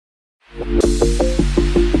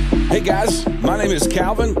Hey guys, my name is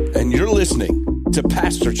Calvin, and you're listening to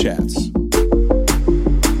PastorChats.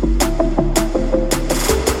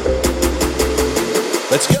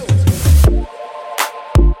 Let's go.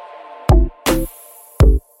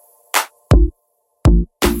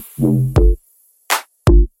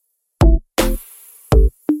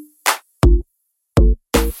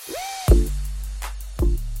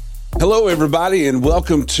 Hello, everybody, and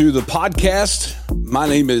welcome to the podcast. My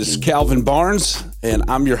name is Calvin Barnes, and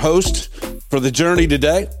I'm your host for the journey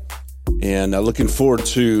today. And looking forward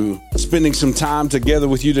to spending some time together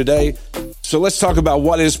with you today. So let's talk about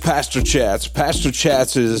what is Pastor Chats. Pastor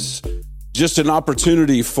Chats is just an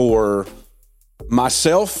opportunity for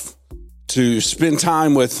myself to spend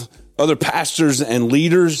time with other pastors and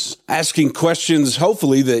leaders, asking questions,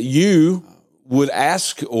 hopefully, that you would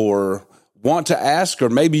ask or want to ask, or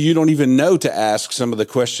maybe you don't even know to ask some of the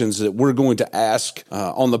questions that we're going to ask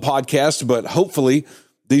on the podcast. But hopefully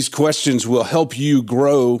these questions will help you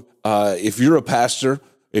grow if you're a pastor,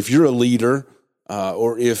 if you're a leader,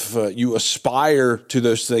 or if you aspire to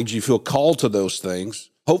those things, you feel called to those things.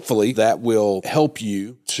 Hopefully that will help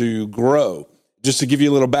you to grow. Just to give you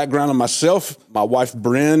a little background on myself, my wife,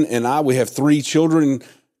 Bryn, and I, we have 3 children,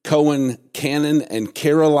 Cohen, Calin, and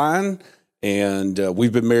Caroline. And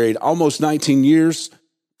we've been married almost 19 years,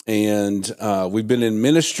 and we've been in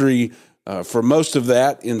ministry for most of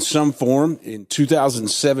that in some form. In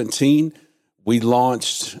 2017, we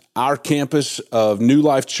launched our campus of New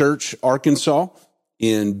Life Church, Arkansas,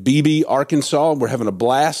 in Beebe, Arkansas. We're having a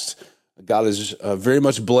blast. God has very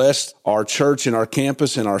much blessed our church and our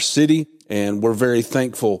campus and our city, and we're very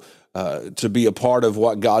thankful to be a part of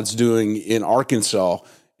what God's doing in Arkansas,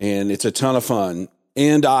 and it's a ton of fun.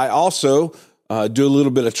 And I also do a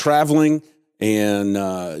little bit of traveling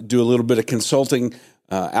and do a little bit of consulting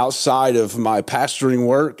outside of my pastoring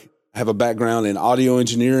work. I have a background in audio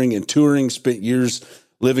engineering and touring, spent years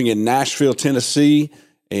living in Nashville, Tennessee,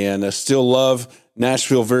 and still love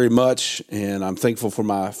Nashville very much. And I'm thankful for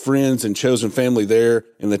my friends and chosen family there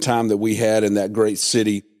and the time that we had in that great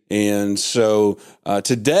city. And so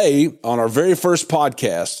today, on our very first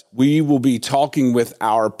podcast, we will be talking with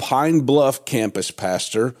our Pine Bluff campus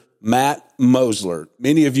pastor, Matt Mosler.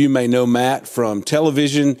 Many of you may know Matt from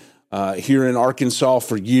television here in Arkansas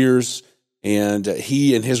for years, and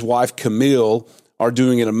he and his wife, Camille, are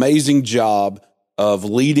doing an amazing job of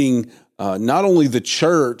leading not only the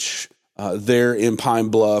church there in Pine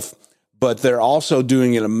Bluff, but they're also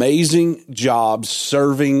doing an amazing job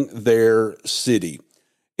serving their city.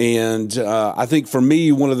 And I think for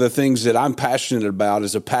me, one of the things that I'm passionate about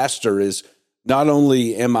as a pastor is not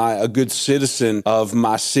only am I a good citizen of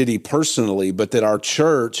my city personally, but that our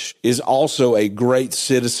church is also a great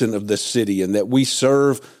citizen of the city, and that we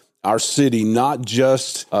serve our city not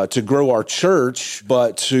just to grow our church,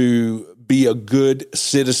 but to be a good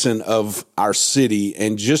citizen of our city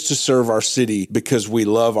and just to serve our city because we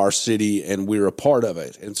love our city and we're a part of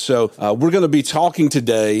it. And so we're going to be talking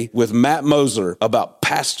today with Matt Mosler about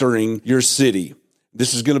pastoring your city.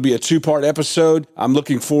 This is going to be a 2-part episode. I'm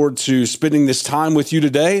looking forward to spending this time with you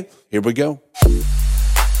today. Here we go.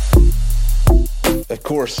 Of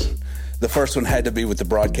course, the first one had to be with the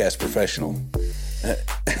broadcast professional.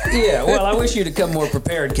 Yeah, well, I wish you'd have come more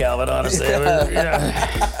prepared, Calvin, honestly.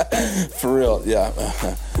 For real, yeah.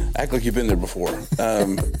 Act like you've been there before. But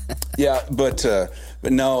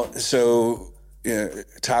no, so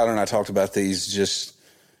Tyler and I talked about these,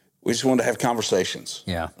 we just wanted to have conversations.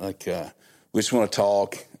 Yeah. We just want to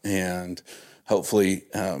talk, and hopefully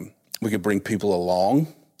we could bring people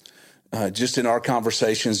along just in our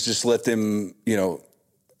conversations, just let them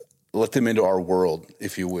into our world,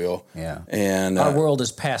 if you will. Yeah. And our world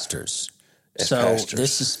is pastors.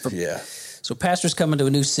 This is for, So pastors come into a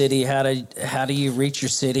new city. How do you reach your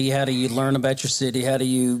city? How do you learn about your city? How do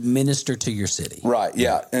you minister to your city? Right.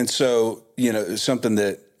 Yeah. And so, something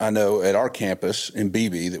that I know at our campus in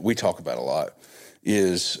Beebe that we talk about a lot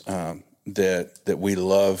is that we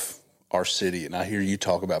love our city. And I hear you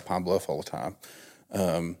talk about Pine Bluff all the time.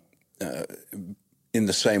 In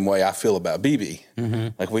the same way I feel about Beebe.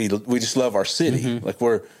 Mm-hmm. Like we just love our city. Mm-hmm. Like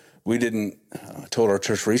I told our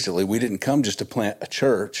church recently, we didn't come just to plant a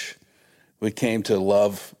church. We came to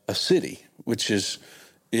love a city, which is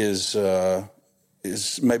maybe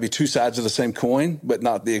 2 sides of the same coin, but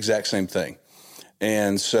not the exact same thing.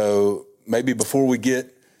 And so maybe before we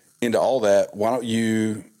get into all that, why don't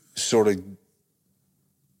you sort of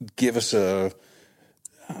give us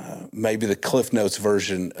maybe the Cliff Notes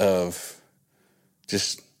version of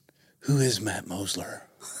just who is Matt Mosler?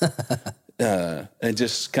 And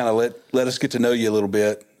just kind of let us get to know you a little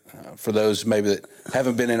bit. For those maybe that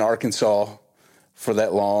haven't been in Arkansas for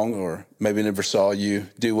that long, or maybe never saw you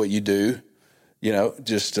do what you do.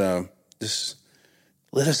 Just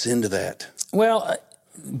let us into that. Well,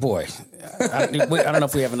 boy, I don't know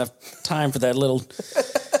if we have enough time for that little.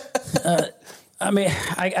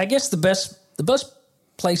 I guess the best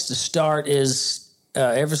place to start is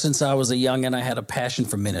ever since I was a youngin', I had a passion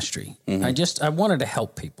for ministry. I wanted to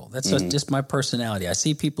help people. That's just my personality. I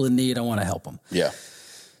see people in need, I want to help them. Yeah.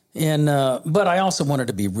 And but I also wanted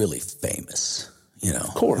to be really famous.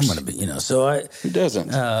 Of course, I'm going to be. So who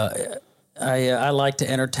doesn't? I like to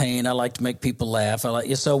entertain. I like to make people laugh.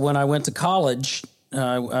 So when I went to college,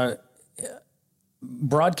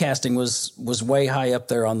 broadcasting was way high up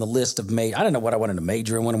there on the list of I don't know what I wanted to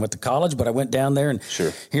major in when I went to college, but I went down there and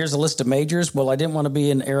here's a list of majors. Well, I didn't want to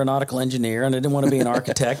be an aeronautical engineer and I didn't want to be an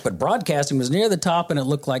architect, but broadcasting was near the top and it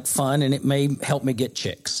looked like fun and it may help me get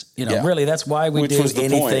chicks. Really, that's why we do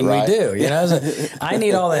anything we do. I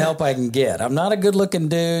need all the help I can get. I'm not a good looking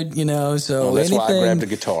dude, so that's anything why I grabbed a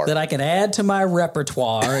guitar that I can add to my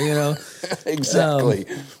repertoire, Exactly.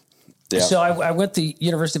 Yeah. So I went to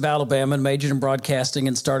University of Alabama and majored in broadcasting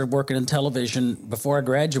and started working in television before I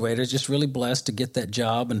graduated. I was just really blessed to get that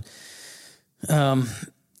job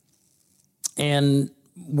and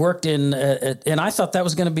worked in and I thought that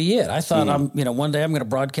was going to be it. I thought one day I'm going to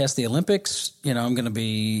broadcast the Olympics. I'm going to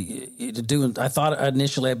be doing. I thought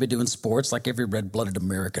initially I'd be doing sports like every red-blooded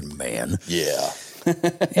American man. Yeah.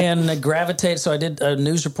 And gravitated. So I did a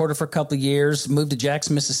news reporter for a couple of years, moved to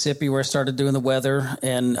Jackson, Mississippi, where I started doing the weather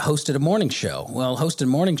and hosted a morning show. Well, hosting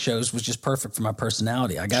morning shows was just perfect for my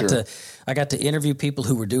personality. I got to interview people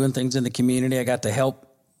who were doing things in the community. I got to help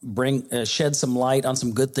shed some light on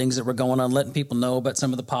some good things that were going on, letting people know about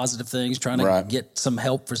some of the positive things, trying to get some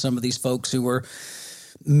help for some of these folks who were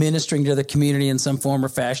ministering to the community in some form or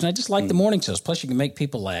fashion. I just like the morning shows. Plus you can make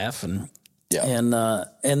people laugh and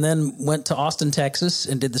then went to Austin, Texas,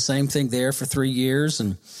 and did the same thing there for 3 years.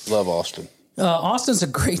 And love Austin. Austin's a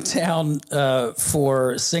great town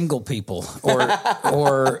for single people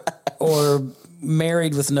or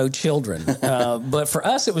married with no children. But for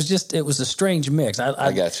us, it was a strange mix.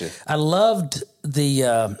 I got you. I loved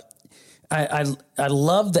the. I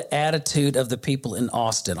love the attitude of the people in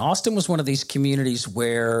Austin. Austin was one of these communities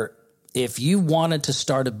where if you wanted to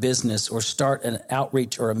start a business or start an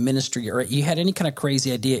outreach or a ministry or you had any kind of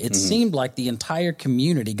crazy idea, it seemed like the entire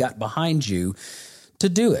community got behind you to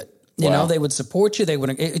do it. They would support you. They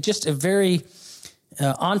would. It just a very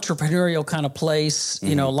entrepreneurial kind of place.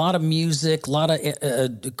 A lot of music, a lot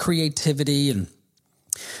of creativity, and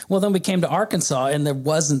then we came to Arkansas, and there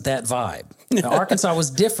wasn't that vibe. Arkansas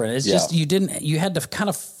was different. It's just you had to kind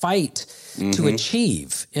of fight to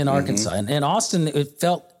achieve in Arkansas. And in Austin, it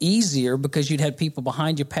felt easier because you'd had people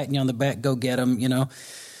behind you patting you on the back, go get them,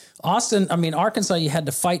 Arkansas, you had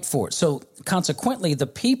to fight for it. So consequently, the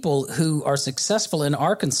people who are successful in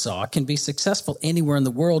Arkansas can be successful anywhere in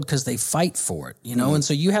the world because they fight for it, And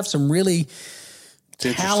so you have some really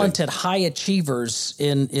talented high achievers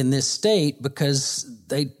in this state because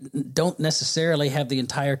they don't necessarily have the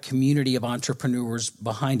entire community of entrepreneurs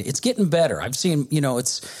behind it. It's getting better. I've seen, I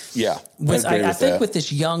think with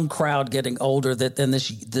this young crowd getting older, that then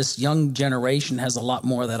this young generation has a lot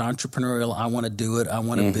more of that entrepreneurial. I want to do it. I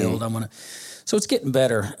want to build. So it's getting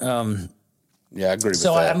better. I agree with that.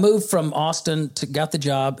 So I moved from Austin got the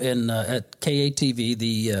job at KATV,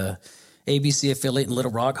 the ABC affiliate in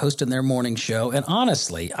Little Rock, hosting their morning show. And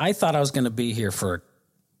honestly, I thought I was going to be here for,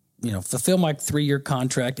 fulfill my 3-year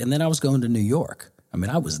contract, and then I was going to New York.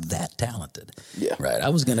 I was that talented. Yeah. Right. I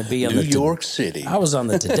was going to be on New York City. I was on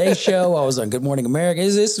the Today Show. I was on Good Morning America.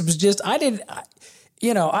 This was just, I didn't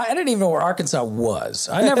even know where Arkansas was.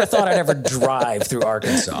 I never thought I'd ever drive through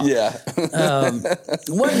Arkansas. Yeah.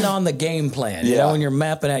 Wasn't on the game plan, when you're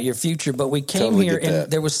mapping out your future. But we came here, and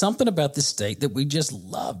there was something about this state that we just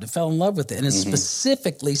loved and fell in love with it. And it's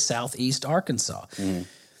specifically Southeast Arkansas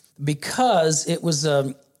because it was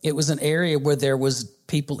an area where there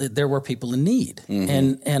were people in need.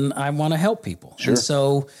 And I want to help people. Sure. And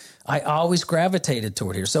so I always gravitated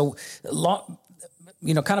toward here. So, kind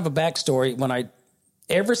of a backstory,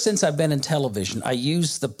 ever since I've been in television, I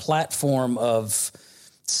use the platform of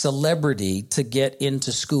celebrity to get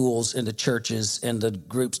into schools, into churches, into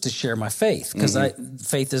groups to share my faith. Because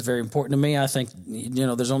faith is very important to me. I think,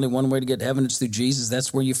 there's only one way to get to heaven. It's through Jesus.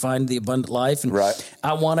 That's where you find the abundant life. And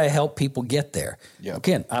I want to help people get there. Yep.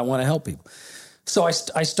 Again, I want to help people. So I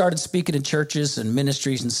started speaking in churches and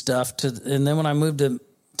ministries and stuff. And then when I moved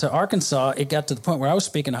to Arkansas, it got to the point where I was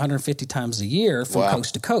speaking 150 times a year from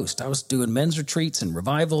coast to coast. I was doing men's retreats and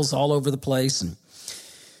revivals all over the place. And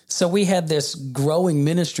so we had this growing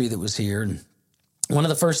ministry that was here. one of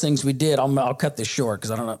the first things we did, I'll cut this short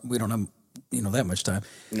because we don't have that much time.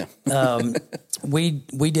 No.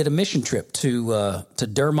 We did a mission trip to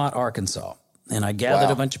Dermott, Arkansas, and I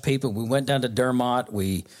gathered a bunch of people. We went down to Dermott.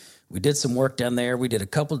 We did some work down there. We did a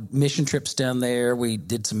couple mission trips down there. We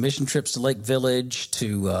did some mission trips to Lake Village,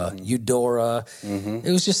 to Eudora. Mm-hmm.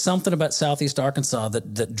 It was just something about Southeast Arkansas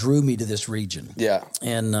that drew me to this region. Yeah.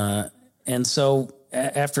 And so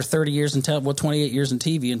after 30 years 28 years in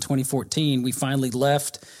TV, in 2014, we finally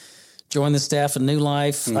left, joined the staff of New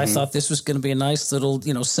Life. Mm-hmm. I thought this was going to be a nice little,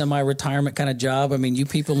 semi-retirement kind of job. I mean, you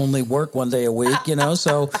people only work one day a week,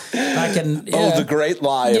 so I can. The great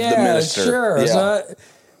lie of the minister. Sure. Yeah. So,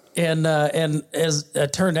 and as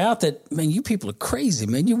it turned out that, man, you people are crazy,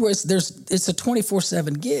 man. It's a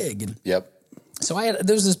 24/7 gig. And yep. So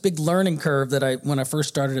there was this big learning curve when I first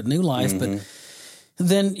started at New Life, mm-hmm. but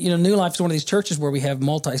then, New Life is one of these churches where we have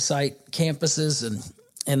multi-site campuses,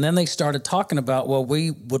 and then they started talking about, well, we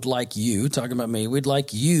would like you, talking about me, we'd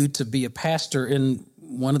like you to be a pastor in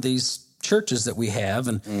one of these churches that we have.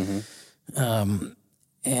 And mm-hmm.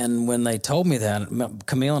 And when they told me that,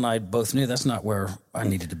 Camille and I both knew that's not where I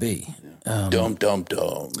needed to be. Dumb.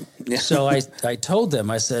 So I told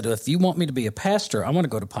them, I said, if you want me to be a pastor, I want to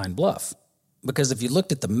go to Pine Bluff. Because if you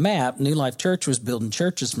looked at the map, New Life Church was building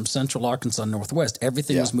churches from central Arkansas northwest.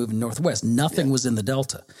 Everything was moving northwest. Nothing was in the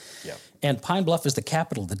Delta. Yeah. And Pine Bluff is the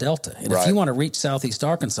capital of the Delta. And if you want to reach Southeast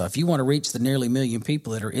Arkansas, if you want to reach the nearly 1 million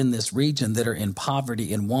people that are in this region that are in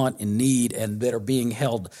poverty and want and need and that are being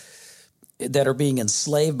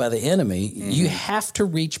enslaved by the enemy, mm-hmm. you have to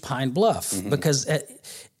reach Pine Bluff mm-hmm. because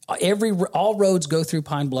all roads go through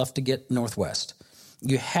Pine Bluff to get northwest.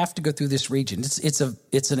 You have to go through this region. It's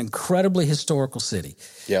an incredibly historical city,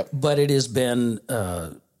 but it has been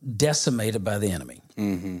decimated by the enemy.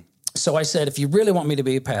 Mm-hmm. So I said, if you really want me to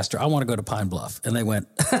be a pastor, I want to go to Pine Bluff. And they went,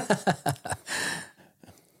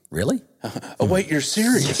 really? Oh, wait, you're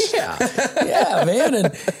serious? Yeah,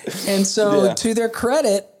 man. And so to their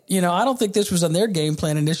credit, I don't think this was on their game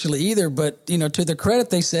plan initially either, but, to their credit,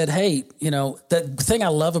 they said, hey, the thing I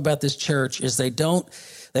love about this church is they don't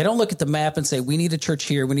look at the map and say, we need a church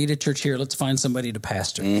here, let's find somebody to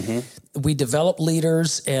pastor. Mm-hmm. We develop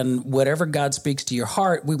leaders, and whatever God speaks to your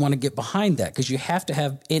heart, we want to get behind that, because you have to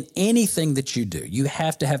have, in anything that you do, you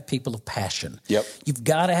have to have people of passion. Yep. You've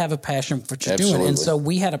got to have a passion for what you're doing. And so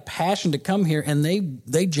we had a passion to come here, and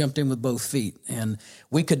they jumped in with both feet. And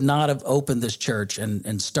we could not have opened this church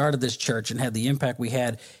and started this church and had the impact we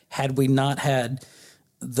had we not had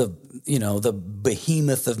the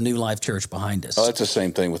behemoth of New Life Church behind us. Oh, it's the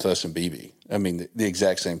same thing with us and BB. I mean, the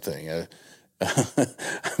exact same thing. I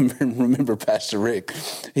remember Pastor Rick,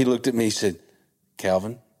 he looked at me, he said,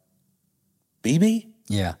 Calvin, BB?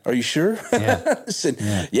 Yeah. Are you sure? Yeah. I said,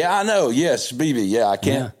 yeah, I know. Yes, BB. Yeah, I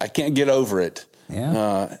can't get over it.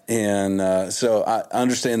 Yeah. So I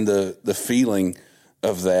understand the feeling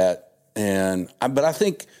of that. But I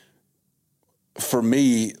think, for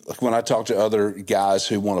me, like when I talk to other guys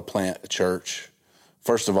who want to plant a church,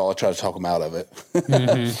 first of all, I try to talk them out of it.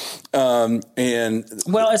 Mm-hmm.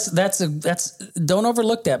 That's don't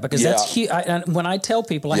overlook that, because that's huge. When I tell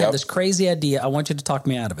people I have this crazy idea, I want you to talk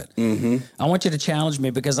me out of it. Mm-hmm. I want you to challenge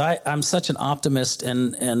me, because I'm such an optimist,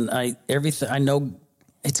 and I know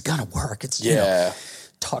it's gonna work. It's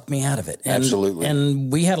talk me out of it. Absolutely.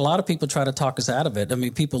 And we had a lot of people try to talk us out of it. I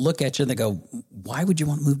mean, people look at you and they go, why would you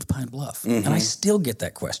want to move to Pine Bluff? Mm-hmm. And I still get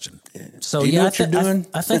that question. So, do you know what you're doing?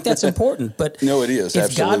 I think that's important. But no, it is.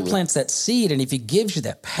 If God plants that seed, and if he gives you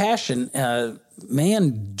that passion,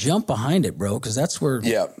 man, jump behind it, bro, because that's where.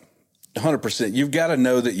 Yeah, 100%. You've got to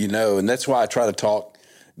know that you know. And that's why I try to talk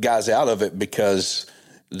guys out of it, because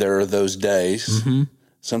there are those days, mm-hmm.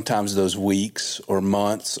 sometimes those weeks or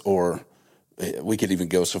months, or we could even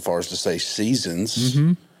go so far as to say seasons,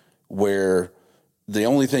 mm-hmm. where the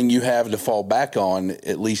only thing you have to fall back on,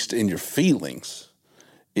 at least in your feelings,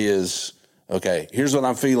 is, okay, here's what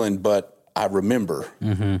I'm feeling, but I remember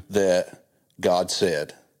mm-hmm. that God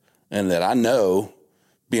said, and that I know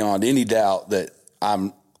beyond any doubt that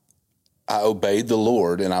I obeyed the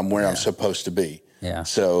Lord and I'm where I'm supposed to be. Yeah.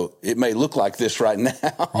 So it may look like this right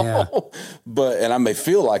now, and I may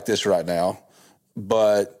feel like this right now,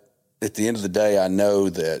 but at the end of the day, I know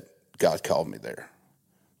that God called me there,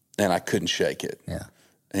 and I couldn't shake it. Yeah.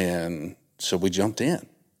 And so we jumped in,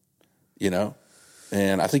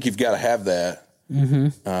 and I think you've got to have that.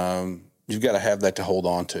 Mm-hmm. You've got to have that to hold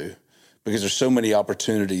on to, because there's so many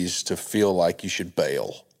opportunities to feel like you should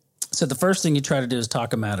bail. So the first thing you try to do is talk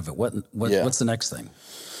them out of it. What's the next thing?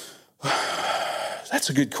 That's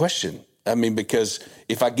a good question. I mean, because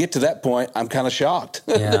if I get to that point, I'm kind of shocked.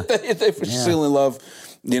 Yeah. they were still in love.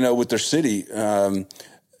 with their city. I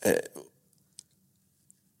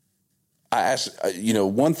asked,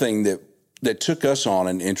 one thing that took us on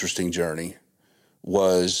an interesting journey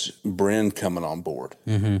was Bryn coming on board.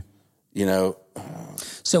 Mm-hmm.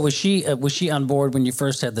 So was she on board when you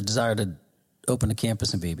first had the desire to open a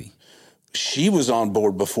campus in Beebe? She was on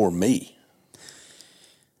board before me.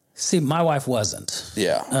 See, my wife wasn't.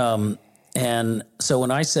 Yeah. And so when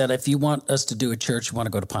I said, if you want us to do a church, you want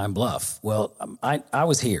to go to Pine Bluff. Well, I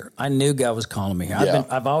was here. I knew God was calling me here.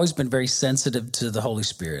 I've always been very sensitive to the Holy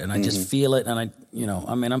Spirit, and I just feel it. And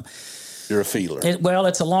you're a feeler.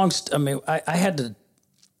 It's a long, I had to,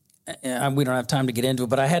 we don't have time to get into it,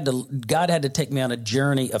 but God had to take me on a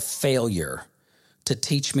journey of failure to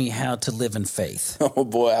teach me how to live in faith. Oh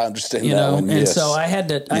boy, I understand that one. And so I had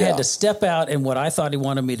to step out in what I thought he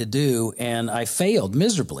wanted me to do, and I failed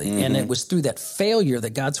miserably. Mm-hmm. And it was through that failure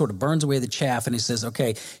that God sort of burns away the chaff, and he says,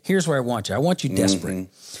 okay, here's where I want you. I want you desperate.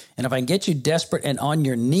 Mm-hmm. And if I can get you desperate and on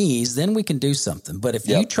your knees, then we can do something. But if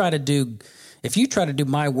you try to do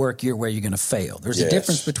my work your way, you're going to fail. There's a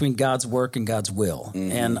difference between God's work and God's will.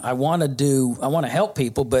 Mm-hmm. And I want to help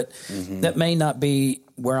people, but that may not be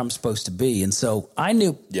where I'm supposed to be. And so I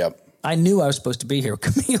knew I was supposed to be here.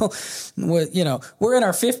 Camille, we're in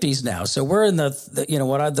our 50s now. So we're in the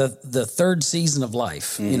third season of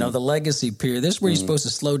life, the legacy period. This is where you're supposed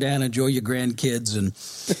to slow down, enjoy your grandkids.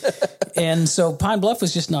 And so Pine Bluff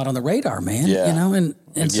was just not on the radar, man,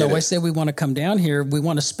 and so I said, we want to come down here. We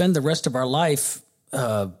want to spend the rest of our life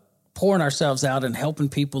pouring ourselves out and helping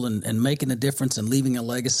people and making a difference and leaving a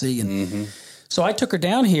legacy. And so I took her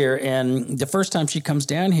down here, and the first time she comes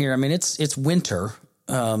down here, it's winter.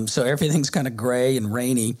 So everything's kind of gray and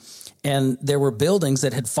rainy, and there were buildings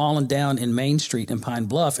that had fallen down in Main Street in Pine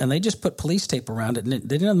Bluff, and they just put police tape around it, and they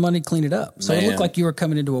didn't have the money to clean it up. So it looked like you were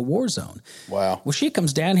coming into a war zone. Wow. Well, she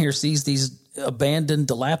comes down here, sees these abandoned,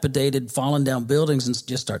 dilapidated, fallen down buildings, and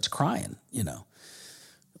just starts crying,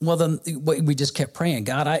 Well, then we just kept praying.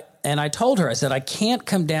 God, I told her, I said, I can't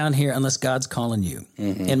come down here unless God's calling you.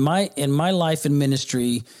 Mm-hmm. In my life and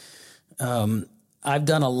ministry, I've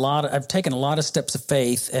taken a lot of steps of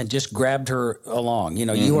faith and just grabbed her along.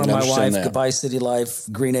 You are my wife. That. Goodbye, City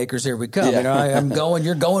Life. Green Acres. Here we come. Yeah. I'm going.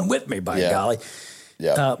 You're going with me. By golly.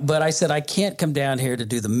 Yeah. But I said I can't come down here to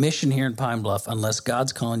do the mission here in Pine Bluff unless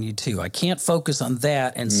God's calling you too. I can't focus on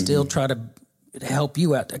that and still try to help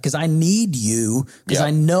you out because I need you because I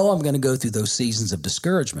know I'm going to go through those seasons of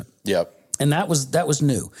discouragement. Yep. And that was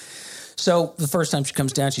new. So the first time she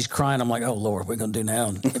comes down, she's crying. I'm like, oh, Lord, what are we going to do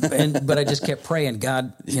now? But I just kept praying,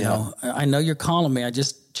 God, I know you're calling me. I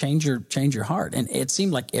just change your heart. And it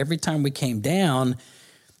seemed like every time we came down,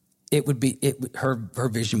 her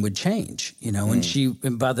vision would change,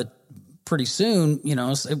 and by the pretty soon,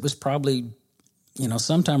 it was probably,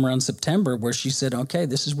 sometime around September where she said, okay,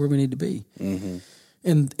 this is where we need to be. Mm-hmm.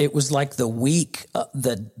 And it was like the week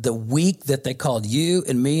that they called you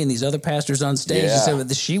and me and these other pastors on stage. Yeah. And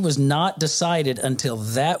said she was not decided until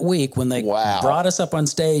that week when they brought us up on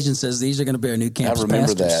stage and says, these are going to be our new campus pastors. I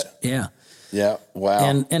remember that. Yeah. Yeah.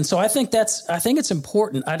 Wow. And so I think it's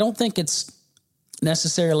important. I don't think it's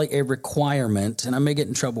necessarily a requirement, and I may get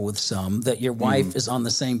in trouble with some, that your wife is on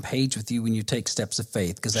the same page with you when you take steps of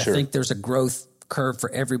faith. Because I think there's a growth curve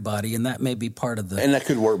for everybody, and that may be part of and that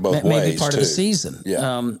could work both ways. May be part of the season.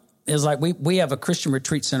 Yeah. It's like we have a Christian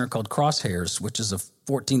retreat center called Crosshairs, which is a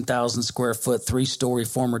 14,000 square foot, 3-story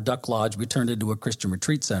former duck lodge we turned into a Christian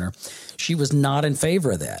retreat center. She was not in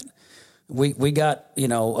favor of that. We got a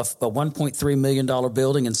 $1.3 million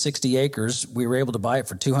building and 60 acres. We were able to buy it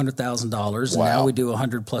for $200,000, and now we do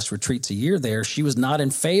 100 plus retreats a year there. She was not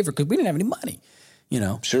in favor because we didn't have any money.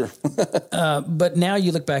 Sure. But now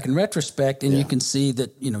you look back in retrospect and you can see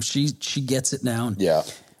that, she gets it now. Yeah.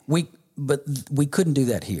 But we couldn't do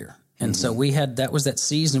that here. And so that was that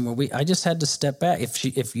season where I just had to step back.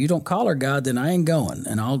 If you don't call her, God, then I ain't going,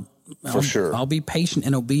 and I'll be patient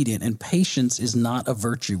and obedient, and patience is not a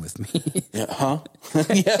virtue with me. Yeah,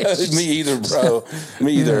 me either, bro.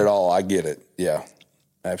 Me either at all. I get it. Yeah,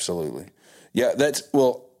 absolutely. Yeah,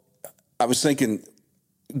 I was thinking,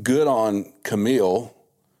 good on Camille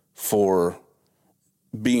for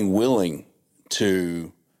being willing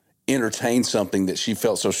to entertain something that she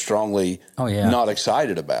felt so strongly not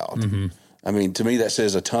excited about. Mm-hmm. I mean, to me, that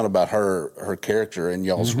says a ton about her character and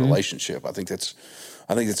y'all's relationship. I think that's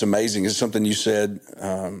amazing. It's something you said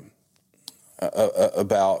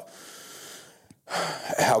about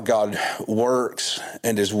how God works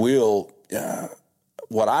and His will.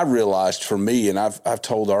 What I realized for me, and I've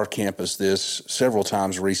told our campus this several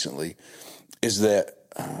times recently, is that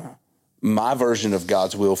my version of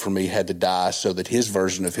God's will for me had to die so that His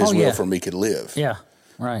version of His will for me could live. Yeah.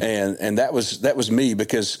 Right. And that was me,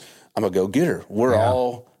 because I'm a go-getter. We're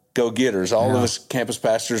all go-getters. All of us campus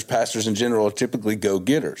pastors in general are typically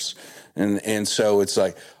go-getters. And so it's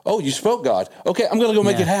like, oh, you spoke, God. Okay, I'm going to go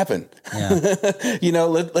make it happen. Yeah.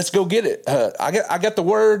 Let's go get it. I got the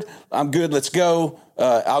word. I'm good. Let's go.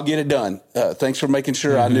 I'll get it done. Thanks for making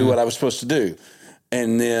sure I knew what I was supposed to do.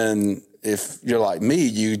 And then if you're like me,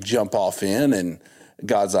 you jump off in, and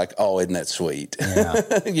God's like, oh, isn't that sweet?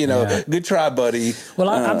 Yeah. Good try, buddy. Well,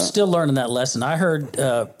 I'm still learning that lesson. I heard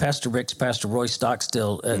Pastor Roy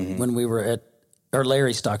Stockstill when we were or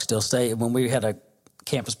Larry Stockstill say, when we had a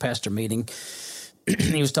campus pastor meeting,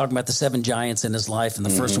 he was talking about the 7 giants in his life, and the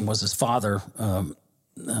first one was his father,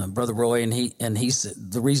 Brother Roy, and he said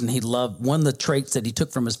the reason he loved, one of the traits that he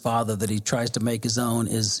took from his father that he tries to make his own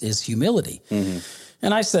is humility.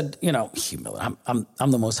 And I said, humility.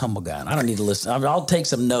 I'm the most humble guy, and I don't need to listen. I'll take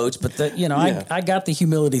some notes, but I got the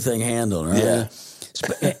humility thing handled. Right?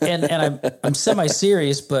 Yeah. And I'm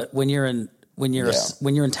semi-serious, but when you're in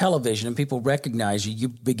television and people recognize you, you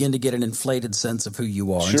begin to get an inflated sense of who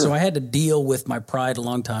you are. Sure. And so I had to deal with my pride a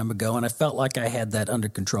long time ago, and I felt like I had that under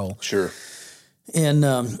control. Sure. And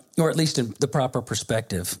or at least in the proper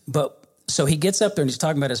perspective. But so he gets up there and he's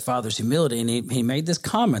talking about his father's humility, and he made this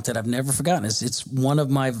comment that I've never forgotten. It's one of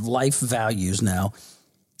my life values now.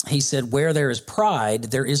 He said, "Where there is pride,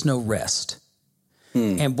 there is no rest."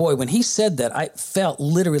 And boy, when he said that, I felt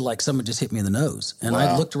literally like someone just hit me in the nose. And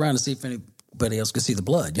I looked around to see if anybody else could see the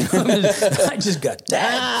blood. I just got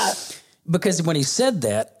because when he said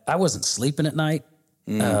that, I wasn't sleeping at night.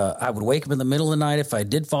 I would wake up in the middle of the night if I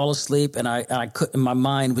did fall asleep, and I couldn't. My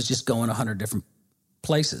mind was just going 100 different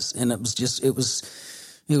places, and it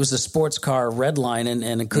was a sports car red line,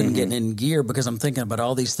 and it couldn't get in gear because I'm thinking about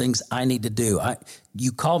all these things I need to do.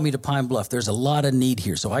 You called me to Pine Bluff. There's a lot of need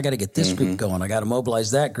here, so I got to get this group going. I got to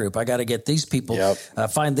mobilize that group. I got to get these people,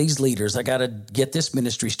 find these leaders. I got to get this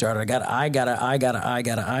ministry started. I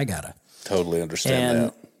gotta. Totally understand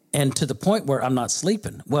that. And to the point where I'm not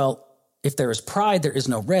sleeping. Well, if there is pride, there is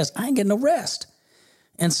no rest. I ain't getting no rest.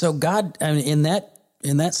 And so God, in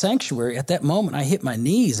that sanctuary, at that moment, I hit my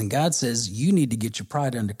knees, and God says, you need to get your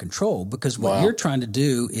pride under control, because what you're trying to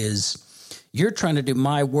do is you're trying to do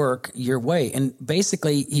my work your way. And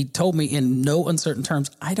basically, he told me in no uncertain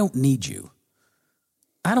terms, I don't need you.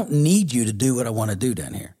 I don't need you to do what I want to do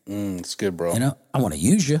down here. It's good, bro. I want to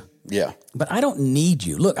use you. Yeah. But I don't need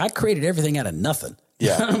you. Look, I created everything out of nothing.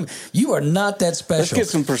 Yeah. You are not that special. Let's get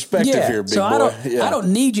some perspective here, big boy. I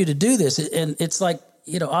don't need you to do this. And it's like,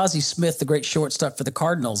 Ozzie Smith, the great shortstop for the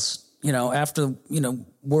Cardinals, after,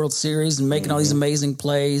 World Series and making all these amazing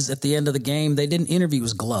plays, at the end of the game, they didn't interview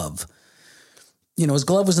his glove. His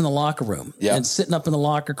glove was in the locker room and sitting up in the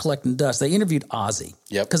locker collecting dust. They interviewed Ozzie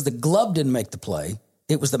because the glove didn't make the play.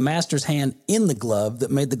 It was the master's hand in the glove that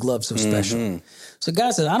made the glove so special. So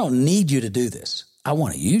God said, I don't need you to do this. I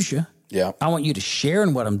want to use you. Yeah. I want you to share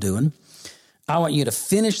in what I'm doing. I want you to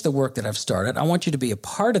finish the work that I've started. I want you to be a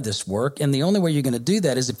part of this work. And the only way you're going to do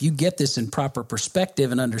that is if you get this in proper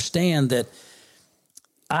perspective and understand that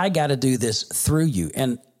I got to do this through you.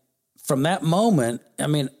 And from that moment,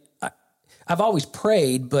 I've always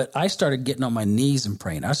prayed, but I started getting on my knees and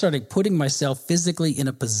praying. I started putting myself physically in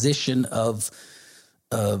a position of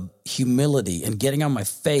humility and getting on my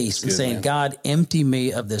face and saying, God, empty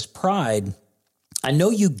me of this pride. I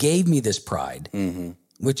know you gave me this pride,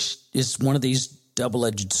 which is one of these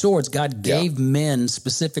double-edged swords. God gave men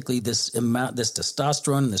specifically this amount, this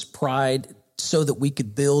testosterone and this pride, so that we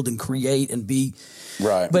could build and create and be.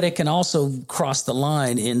 Right. But it can also cross the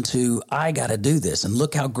line into, I got to do this, and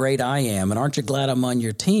look how great I am, and aren't you glad I'm on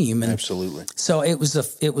your team? And absolutely. So it was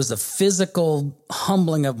a physical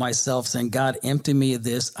humbling of myself, saying, God, empty me of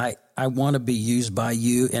this. I want to be used by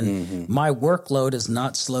you, and my workload has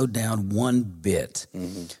not slowed down one bit,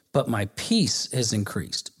 but my peace has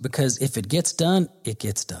increased, because if it gets done, it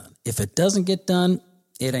gets done. If it doesn't get done,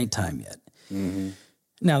 it ain't time yet.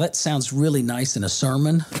 Now, that sounds really nice in a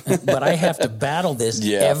sermon, but I have to battle this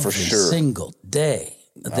every single day.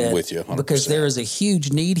 I'm with you 100%. Because there is a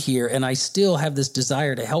huge need here, and I still have this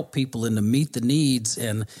desire to help people and to meet the needs.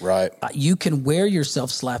 And you can wear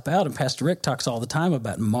yourself slap out. And Pastor Rick talks all the time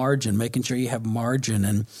about margin, making sure you have margin.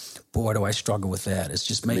 And boy, do I struggle with that. It's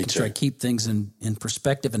just making sure I keep things in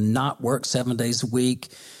perspective and not work 7 days a week.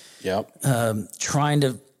 Trying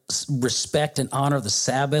to respect and honor the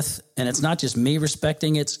Sabbath. And it's not just me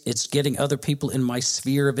respecting it, it's getting other people in my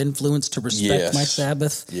sphere of influence to respect my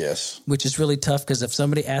Sabbath. Which is really tough, because if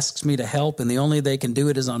somebody asks me to help and the only they can do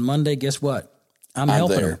it is on Monday, guess what? I'm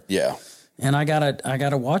helping them. And I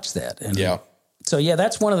gotta watch that. And So yeah,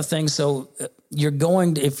 that's one of the things. So you're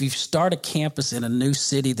going to, if you start a campus in a new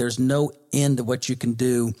city, there's no end to what you can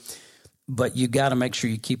do, but you got to make sure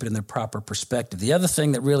you keep it in the proper perspective. The other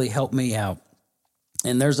thing that really helped me out,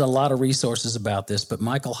 and there's a lot of resources about this, but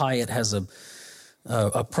Michael Hyatt has a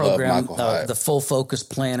program, the Full Focus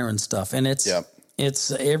Planner and stuff. And it's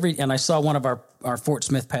and I saw one of our Fort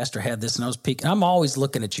Smith pastor had this, and I was peeking. I'm always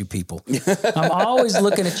looking at you people. I'm always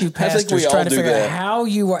looking at you pastors, trying to figure out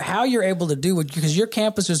how you're able to do it, because your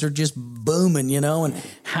campuses are just booming, and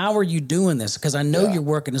how are you doing this? Because I know you're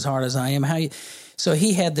working as hard as I am. So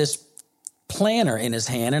he had this planner in his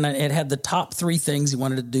hand, and it had the top 3 things he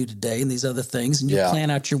wanted to do today and these other things, and you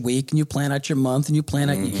plan out your week, and you plan out your month, and you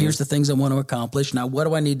plan out, here's the things I want to accomplish. Now, what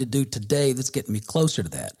do I need to do today that's getting me closer to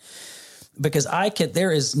that? Because I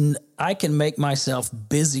can make myself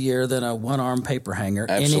busier than a one-arm paper hanger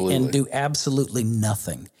and do absolutely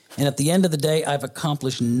nothing. And at the end of the day, I've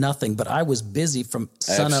accomplished nothing, but I was busy from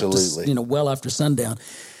sun up to, well after sundown.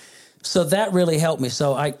 So that really helped me.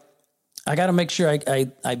 So I got to make sure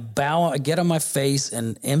I bow, I get on my face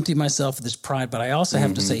and empty myself of this pride, but I also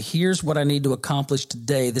have to say, here's what I need to accomplish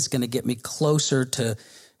today that's going to get me closer to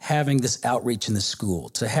having this outreach in the school,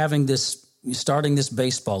 to having starting this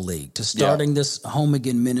baseball league, to starting this home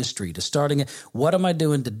again ministry, to starting it. What am I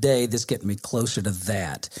doing today that's getting me closer to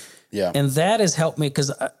that? Yeah. And that has helped me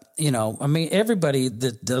because, everybody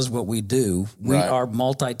that does what we do, we are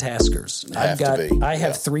multitaskers. I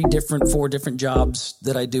have 4 different jobs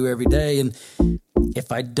that I do every day. And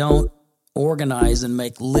if I don't organize and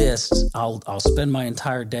make lists, I'll spend my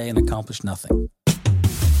entire day and accomplish nothing.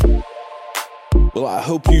 Well, I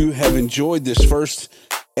hope you have enjoyed this first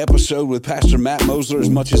episode with Pastor Matt Mosler as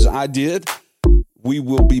much as I did. We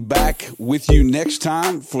will be back with you next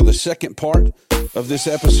time for the second part of this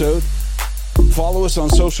episode. Follow us on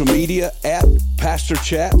social media at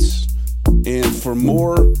PastorChats. And for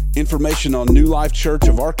more information on New Life Church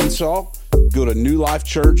of Arkansas, go to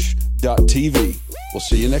newlifechurch.tv. We'll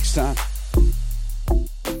see you next time.